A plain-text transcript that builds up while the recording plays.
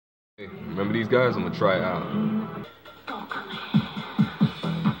Remember these guys? I'm gonna try it out.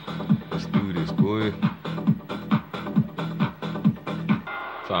 Let's do this, boy.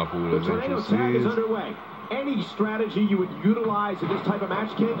 Time for the tornado tag is underway. Any strategy you would utilize in this type of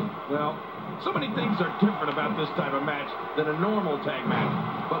match, King? Well, so many things are different about this type of match than a normal tag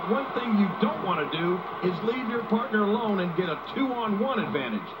match. But one thing you don't want to do is leave your partner alone and get a 2-on-1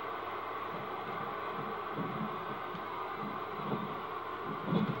 advantage.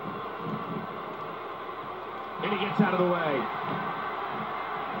 And he gets out of the way.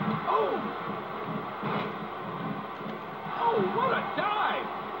 Oh! Oh, what a dive!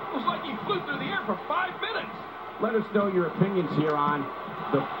 It was like he flew through the air for 5 minutes. Let us know your opinions here on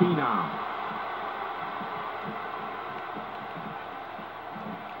the Phenom.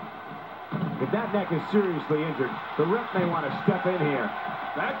 If that neck is seriously injured, the ref may want to step in here.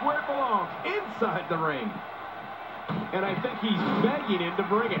 Back where it belongs, inside the ring. And I think he's begging him to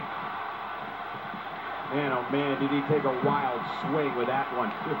bring it. Man, oh man, did he take a wild swing with that one.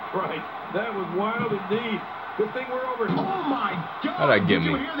 Right, that was wild indeed. Good thing we're over. Oh my God! How'd that get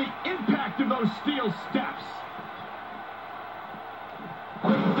me? Did you hear the impact of those steel steps?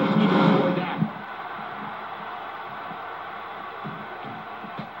 Quick thinking to avoid that.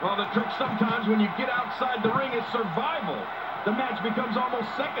 Well, the trick sometimes when you get outside the ring is survival. The match becomes almost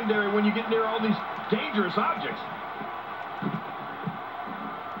secondary when you get near all these dangerous objects.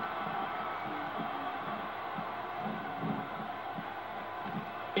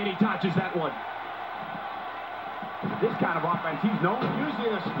 And he dodges that one. This kind of offense, he's known.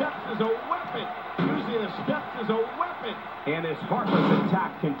 Using the steps as a weapon. Using the steps as a weapon. And his heartless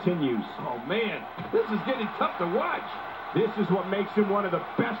attack continues. Oh, man, this is getting tough to watch. This is what makes him one of the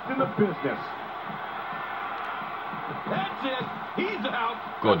best in the business. That's it. He's out.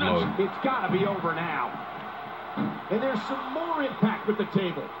 Good mode. It's got to be over now. And there's some more impact with the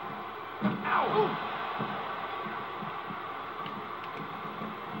table. Ow!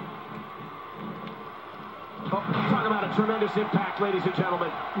 Oh, talk about a tremendous impact, ladies and gentlemen.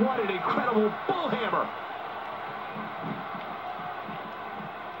 What an incredible bullhammer.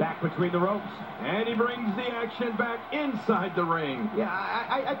 Back between the ropes. And he brings the action back inside the ring. Yeah,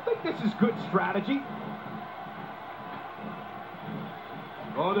 I think this is good strategy.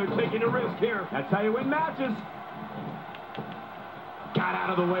 Oh, they're taking a risk here. That's how you win matches. Got out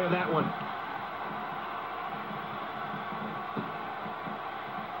of the way of that one.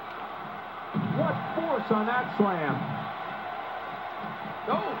 What force on that slam.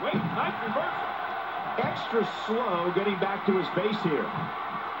 Oh, wait, nice reversal. Extra slow getting back to his base here.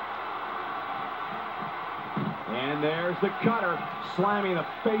 And there's the cutter, slamming the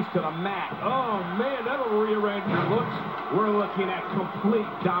face to the mat. Oh, man, that'll rearrange your looks. We're looking at complete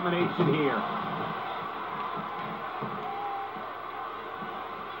domination here.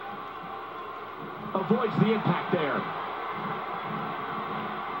 Avoids the impact there.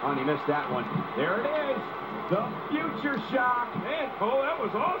 Oh, and he missed that one. There it is. The future shock. Man, Cole, that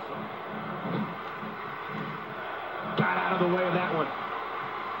was awesome. Got out of the way of that one.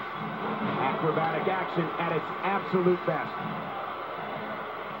 Acrobatic action at its absolute best.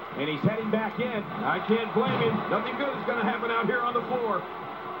 And he's heading back in. I can't blame him. Nothing good is going to happen out here on the floor.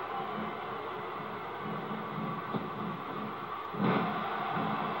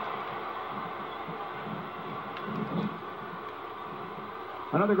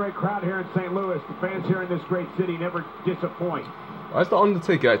 Another great crowd here in St. Louis. The fans here in this great city never disappoint. Why is the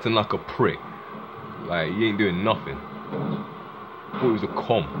Undertaker acting like a prick? Like, he ain't doing nothing. I thought he was a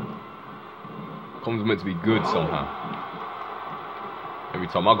com. Com's meant to be good somehow. Every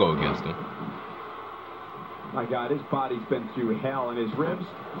time I go against him. My God, his body's been through hell, and his ribs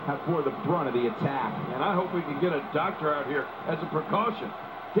have bore the brunt of the attack. And I hope we can get a doctor out here as a precaution.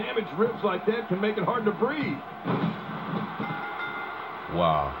 Damaged ribs like that can make it hard to breathe.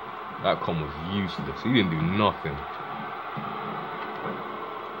 Wow, that com was useless. He didn't do nothing.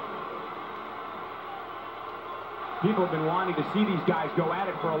 People have been wanting to see these guys go at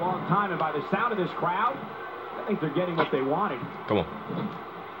it for a long time, and by the sound of this crowd, I think they're getting what they wanted. Come on.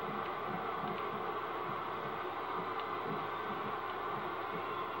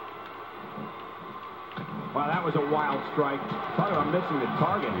 Wow, that was a wild strike. Talk about missing the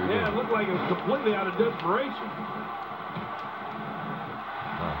target. Yeah, it looked like it was completely out of desperation.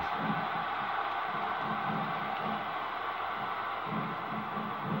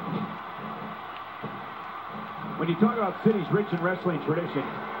 When you talk about cities rich in wrestling tradition,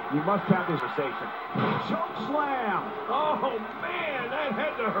 you must have this conversation. Choke slam! Oh, man, that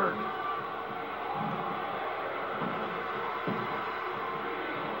had to hurt.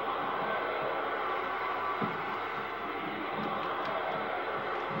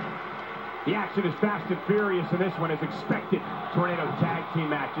 The action is fast and furious, and this one is expected. Tornado tag team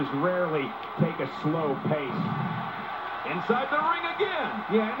matches rarely take a slow pace. Inside the ring again.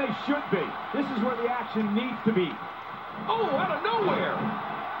 Yeah, and they should be. This is where the action needs to be. Oh, out of nowhere.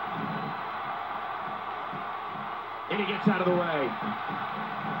 And he gets out of the way.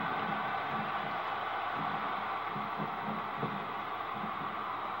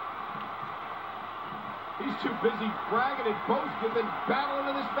 He's too busy bragging and boasting than battling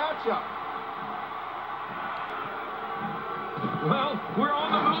in this matchup. Well, we're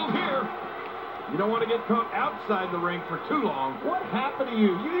on the move here. You don't want to get caught outside the ring for too long. What happened to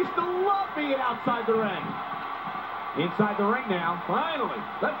you? You used to love being outside the ring. Inside the ring now. Finally,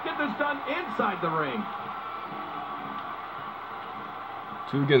 let's get this done inside the ring.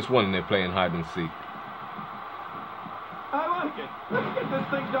 2 against 1 and they're playing hide and seek. I like it. Let's get this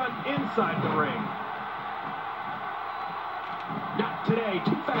thing done inside the ring. Not today,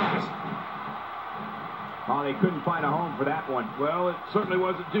 too fast. Oh, they couldn't find a home for that one. Well, it certainly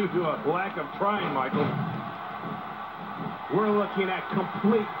wasn't due to a lack of trying, Michael. We're looking at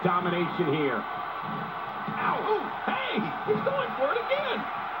complete domination here. Ow! Ooh, hey! He's going for it again!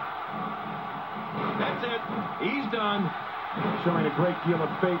 That's it. He's done. Showing a great deal of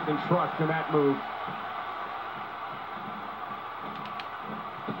faith and trust in that move.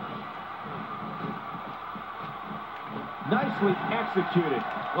 Nicely executed.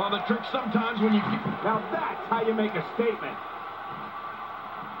 Well, the trick sometimes when you... Now that's how you make a statement.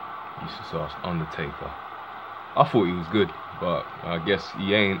 Useless Undertaker. I thought he was good, but I guess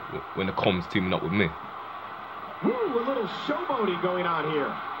he ain't when the comms teaming up with me. Ooh, a little showboating going on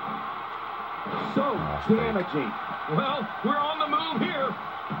here. So damaging. Well, we're on the move here.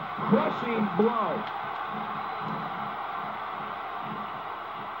 Crushing blow.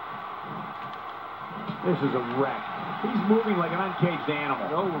 This is a wreck. He's moving like an uncaged animal.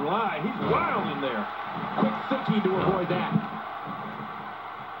 No lie, he's wild in there. Quick thinking to avoid that.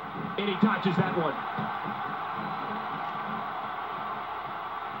 And he dodges that one.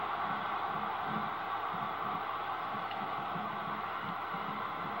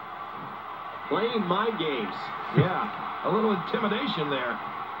 Playing mind games. Yeah, a little intimidation there.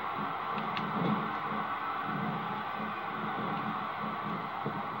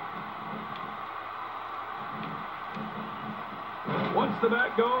 Once the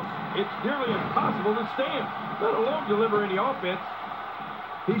back goes, it's nearly impossible to stand, let alone deliver any offense.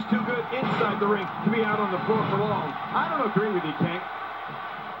 He's too good inside the ring to be out on the floor for long. I don't agree with you, Tank.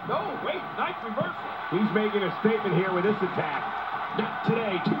 No, wait, nice reversal. He's making a statement here with this attack. Not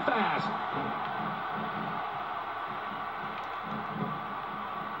today, too fast.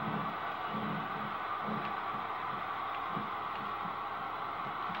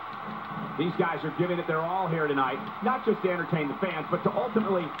 These guys are giving it their all here tonight, not just to entertain the fans, but to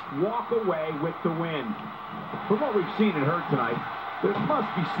ultimately walk away with the win. From what we've seen and heard tonight, there must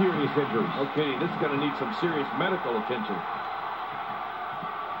be serious injuries. Okay, this is going to need some serious medical attention.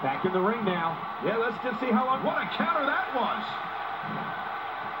 Back in the ring now. Yeah, let's just see how long. What a counter that was.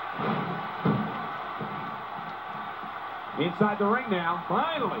 Inside the ring now.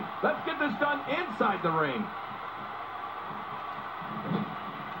 Finally, let's get this done inside the ring.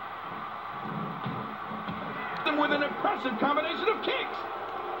 With an impressive combination of kicks.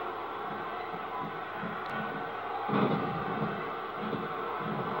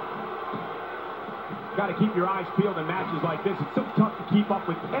 Got to keep your eyes peeled in matches like this. It's so tough to keep up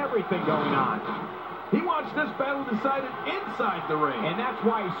with everything going on. He wants this battle decided inside the ring. And that's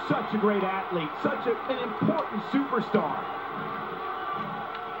why he's such a great athlete, such an important superstar.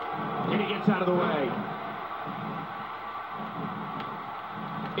 And he gets out of the way.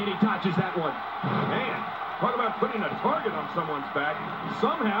 And he dodges that one. Man, talk about putting a target on someone's back.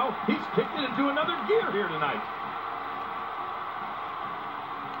 Somehow, he's kicked it into another gear here tonight.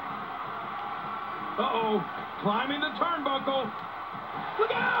 Uh-oh, climbing the turnbuckle.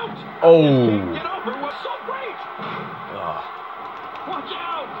 Look out! Oh! Can't get over was so great. Watch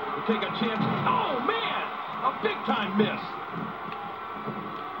out! We'll take a chance. Oh, man! A big-time miss.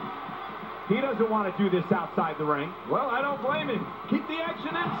 He doesn't want to do this outside the ring. Well, I don't blame him. Keep the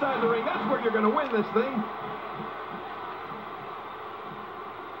action inside the ring. That's where you're going to win this thing.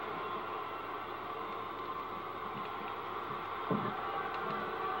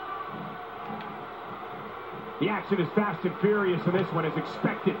 The action is fast and furious, and this one is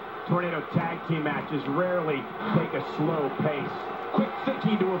expected. Tornado tag team matches rarely take a slow pace. Quick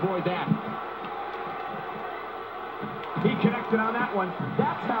thinking to avoid that. He connected on that one.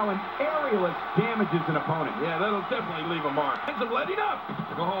 That's how an aerialist damages an opponent. Yeah, that'll definitely leave a mark. Ends up letting up.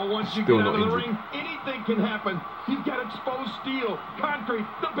 Oh, once you Still get out of the injured. ring, any anything can happen. You've got exposed steel, concrete,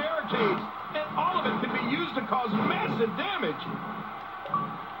 the barricades, and all of it can be used to cause massive damage.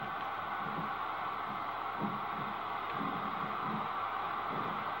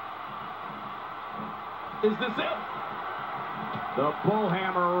 Is this it? The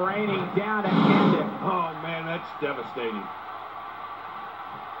bullhammer raining down to end it. Oh, man, that's devastating.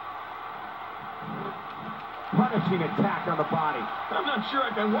 Punishing attack on the body. I'm not sure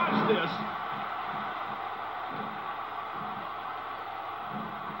I can watch this.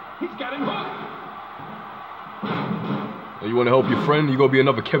 He's got him hooked. You want to help your friend? You gonna be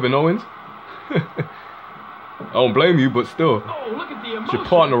another Kevin Owens? I don't blame you, but still. Oh, look at the emotion. It's your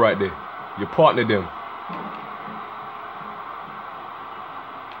partner right there. You partnered them.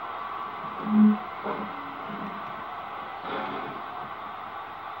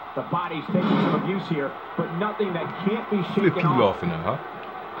 The body's taking some abuse here, but nothing that can't be shaken Look, you off. laughing at, huh?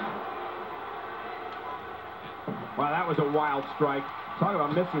 Wow, that was a wild strike. Talk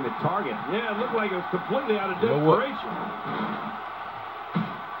about missing the target. Yeah, it looked like it was completely out of You know what? desperation.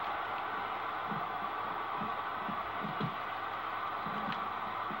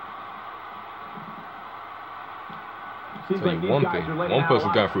 Seems Tell like you these one guys thing. are laying One out person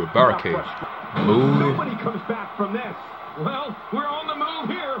a got lot. through a barricade. Boom. Nobody comes back from this. Well, we're on the move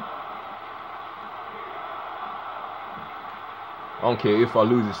here. I don't care if I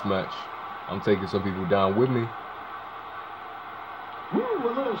lose this match. I'm taking some people down with me. Woo,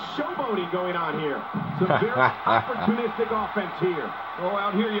 a little showboating going on here. Some very opportunistic offense here. Oh,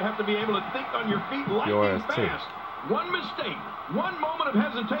 out here you have to be able to think on your feet Your lightning ass too. fast. One mistake, one moment of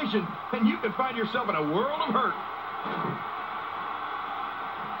hesitation, and you can find yourself in a world of hurt.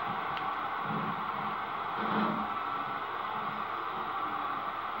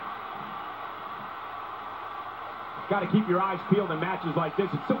 Got to keep your eyes peeled in matches like this.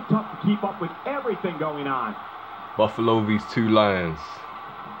 It's so tough to keep up with everything going on. Buffalo vs. two Lions.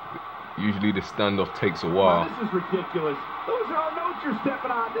 Usually the standoff takes a while. This is ridiculous. Those are our notes you're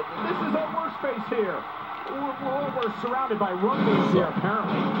stepping on. This is our worst space here. We're surrounded by rugby's here,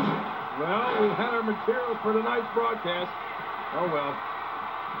 apparently. Well, we had our material for tonight's broadcast. Oh, well.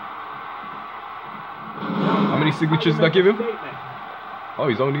 How many signatures did I give him? Statement. Oh,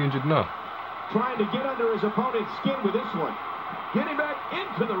 he's only injured now. Trying to get under his opponent's skin with this one. Getting back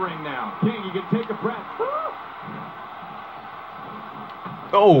into the ring now. King, you can take a breath.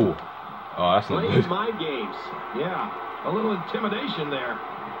 Oh! Oh, that's not Playing good. mind games. Yeah, a little intimidation there.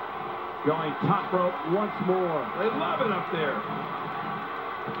 Going top rope once more. They love it up there.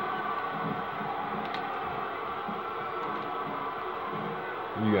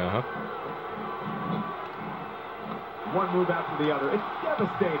 You got, huh? One move after the other. It's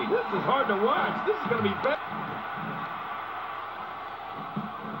devastating. This is hard to watch. This is going to be bad.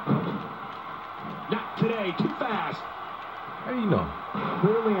 Not today. Too fast. How do you know?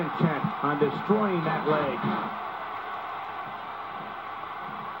 Clearly intent on destroying that leg.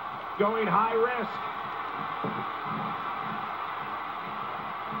 Going high risk.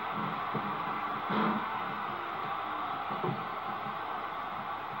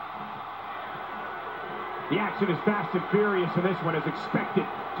 The action is fast and furious, and this one is expected.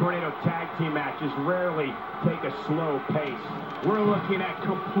 Tornado tag team matches rarely take a slow pace. We're looking at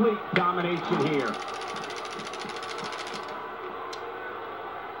complete domination here.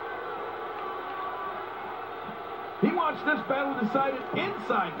 He wants this battle decided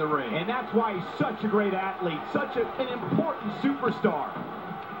inside the ring. And that's why he's such a great athlete, such an important superstar.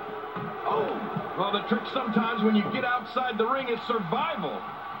 Oh, well, the trick sometimes when you get outside the ring is survival.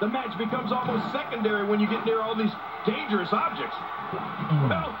 The match becomes almost secondary when you get near all these dangerous objects.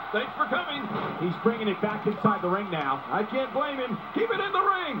 Well, thanks for coming. He's bringing it back inside the ring now. I can't blame him. Keep it in the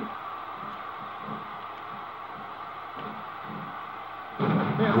ring.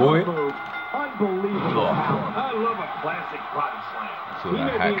 Man, Boy. what a move. Unbelievable power. I love a classic body slam. So He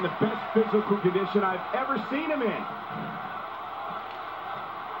that may be in hack. the best physical condition I've ever seen him in.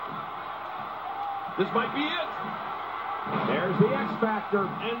 This might be it. There's the X Factor.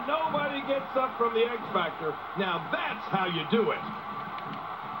 And nobody gets up from the X Factor. Now that's how you do it.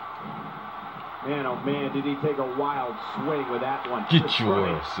 Man, oh man, did he take a wild swing with that one. Get your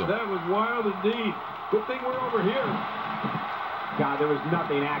ass up. That was wild indeed. Good thing we're over here. God, there was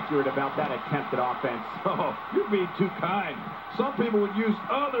nothing accurate about that attempted offense. Oh, you're being too kind. Some people would use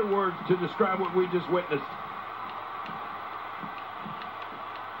other words to describe what we just witnessed.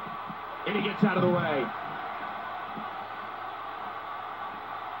 And he gets out of the way.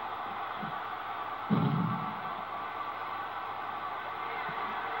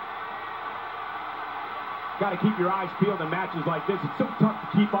 Got to keep your eyes peeled in matches like this. It's so tough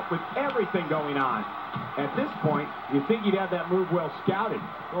to keep up with everything going on. At this point, you think you'd have that move well scouted.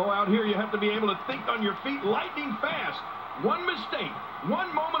 Oh, out here you have to be able to think on your feet lightning fast. One mistake, one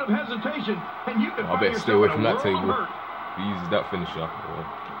moment of hesitation, and you can I better stay away from that table. He uses that finisher.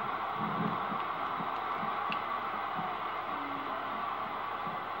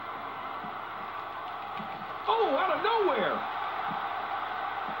 Oh, out of nowhere.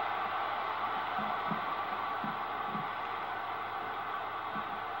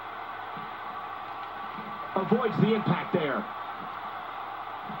 Avoids the impact there.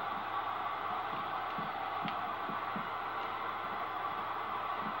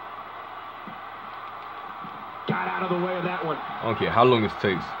 Got out of the way of that one. I don't care how long this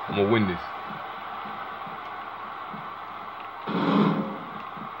takes. I'm going to win this.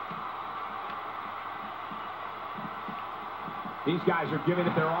 These guys are giving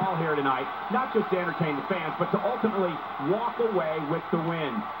it their all here tonight, not just to entertain the fans, but to ultimately walk away with the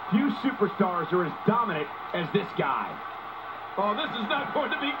win. Few superstars are as dominant as this guy. Oh, this is not going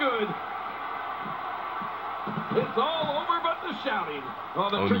to be good. It's all over but the shouting. Oh,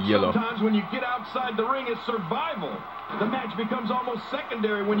 the trick sometimes when you get outside the ring is survival. The match becomes almost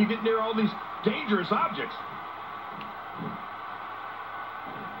secondary when you get near all these dangerous objects.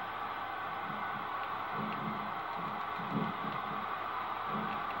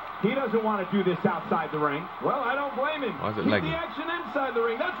 He doesn't want to do this outside the ring. Well, I don't blame him. Why is it Keep lagging? the action inside the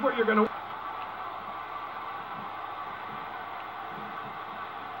ring. That's where you're going to...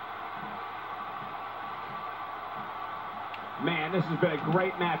 Man, this has been a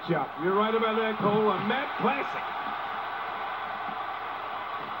great matchup. You're right about that, Cole. A Matt classic.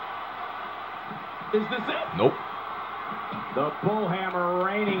 Is this it? Nope. The bullhammer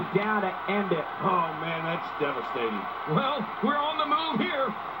raining down to end it. Oh, man, that's devastating. Well, we're on the move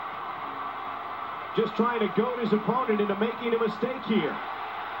here. Just trying to goad his opponent into making a mistake here.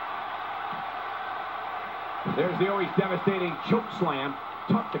 There's the always devastating choke slam.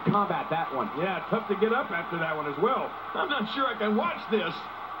 Tough to combat that one. Yeah, tough to get up after that one as well. I'm not sure I can watch this.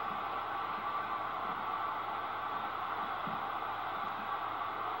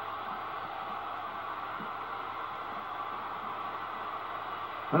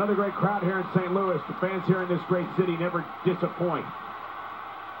 Another great crowd here in St. Louis. The fans here in this great city never disappoint.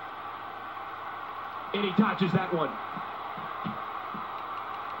 And he touches that one.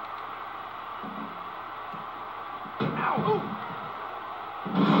 Ow! Ooh.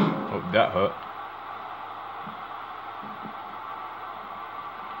 Oh, that hurt.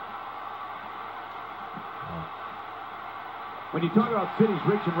 When you talk about cities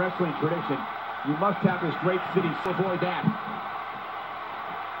rich in wrestling tradition, you must have this great city to avoid that.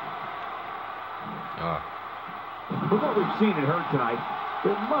 From what we've seen and heard tonight,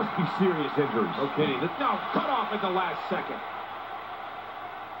 there must be serious injuries. Okay, now cut off at the last second.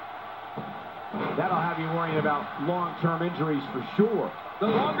 That'll have you worrying about long-term injuries for sure. The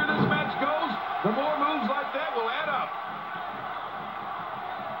longer this match goes, the more moves like that will add up.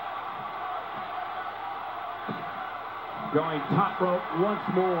 Going top rope once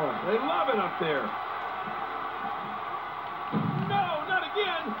more. They love it up there. No, not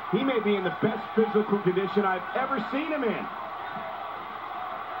again. He may be in the best physical condition I've ever seen him in.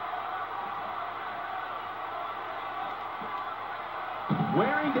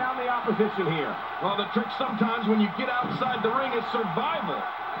 Wearing down the opposition here. Well, the trick sometimes when you get outside the ring is survival.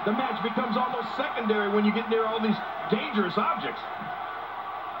 The match becomes almost secondary when you get near all these dangerous objects.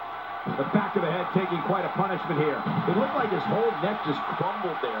 The back of the head taking quite a punishment here. It looked like his whole neck just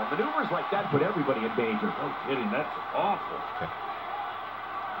crumbled there. Maneuvers like that put everybody in danger. No kidding, that's awful. Okay.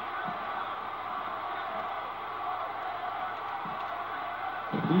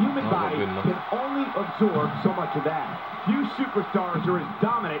 The human body can only absorb so much of that. Few superstars are as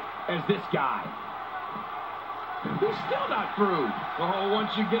dominant as this guy. He's still not through. Oh,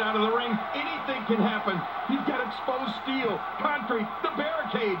 once you get out of the ring, anything can happen. You've got exposed steel, concrete, the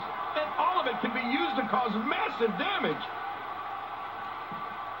barricades, and all of it can be used to cause massive damage.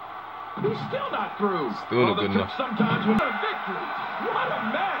 He's still not through. Still not good enough. Sometimes when a victory. What a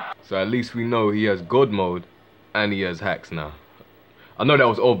match. So at least we know he has God mode and he has hacks now. I know that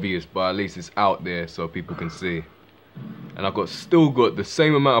was obvious, but at least it's out there so people can see. And I've still got the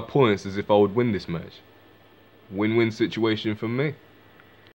same amount of points as if I would win this match. Win-win situation for me.